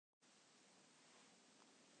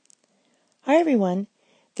Hi everyone,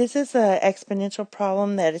 this is an exponential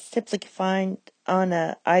problem that is typically found on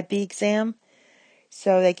a IB exam.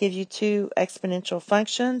 So they give you two exponential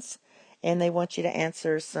functions and they want you to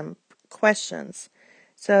answer some questions.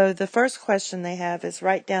 So the first question they have is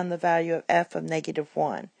write down the value of f of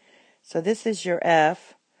 -1. So this is your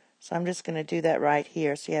f, so I'm just going to do that right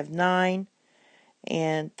here. So you have 9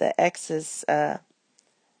 and the x is -1,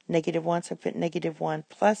 so put -1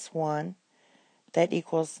 plus 1. That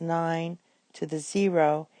equals 9 to the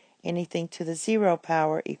 0. Anything to the 0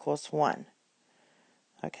 power equals 1.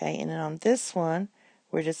 Okay, and then on this one,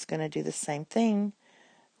 we're just going to do the same thing.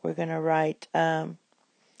 We're going to write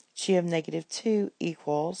g of -2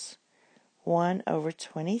 equals 1 over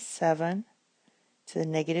 27 to the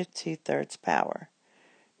 -2/3 power.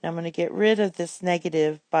 Now I'm going to get rid of this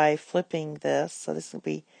negative by flipping this. So this will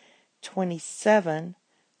be 27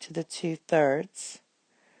 to the 2/3,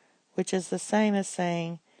 which is the same as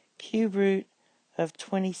saying cube root of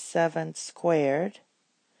 27 squared.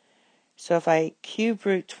 So if I cube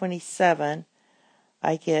root 27,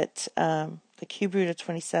 I get the cube root of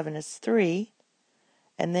 27 is 3,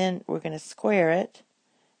 and then we're going to square it,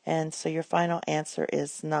 and so your final answer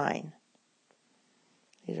is 9.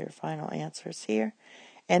 These are your final answers here.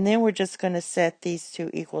 And then we're just going to set these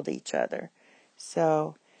two equal to each other.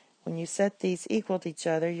 So when you set these equal to each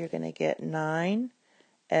other, you're going to get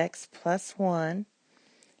 9x plus 1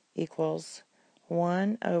 equals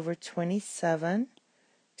 1 over 27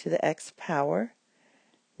 to the x power.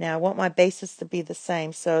 Now I want my bases to be the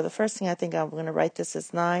same, so the first thing I think I'm going to write this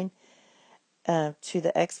as 9 to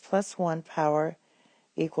the x plus 1 power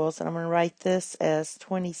equals, and I'm going to write this as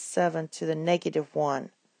 27 to the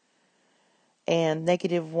 -1. And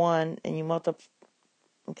 -1, and you multiply,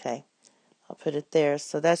 okay, I'll put it there,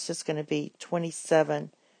 so that's just going to be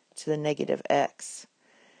 27 to the -x.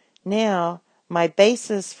 Now, my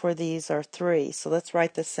bases for these are 3, so let's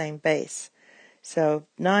write the same base. So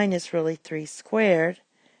 9 is really 3 squared,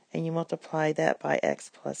 and you multiply that by x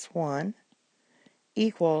plus 1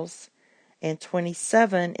 equals, and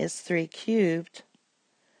 27 is 3 cubed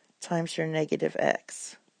times your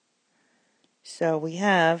 -x. So we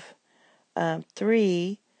have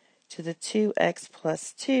 3 to the 2x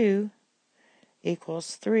plus 2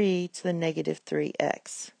 equals 3 to the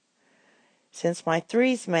 -3x. Since my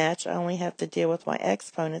 3's match, I only have to deal with my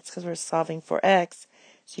exponents because we're solving for x.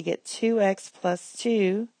 So you get 2x plus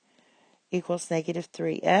 2 equals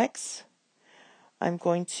 -3x. I'm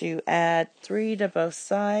going to add 3 to both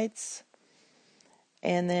sides.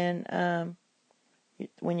 And then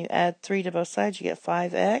when you add 3 to both sides, you get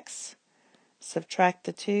 5x. Subtract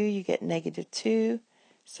the 2, you get -2.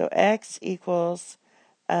 So x equals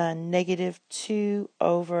 -2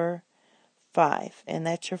 over 5. And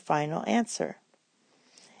that's your final answer.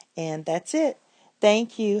 And that's it.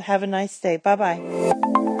 Thank you. Have a nice day. Bye-bye.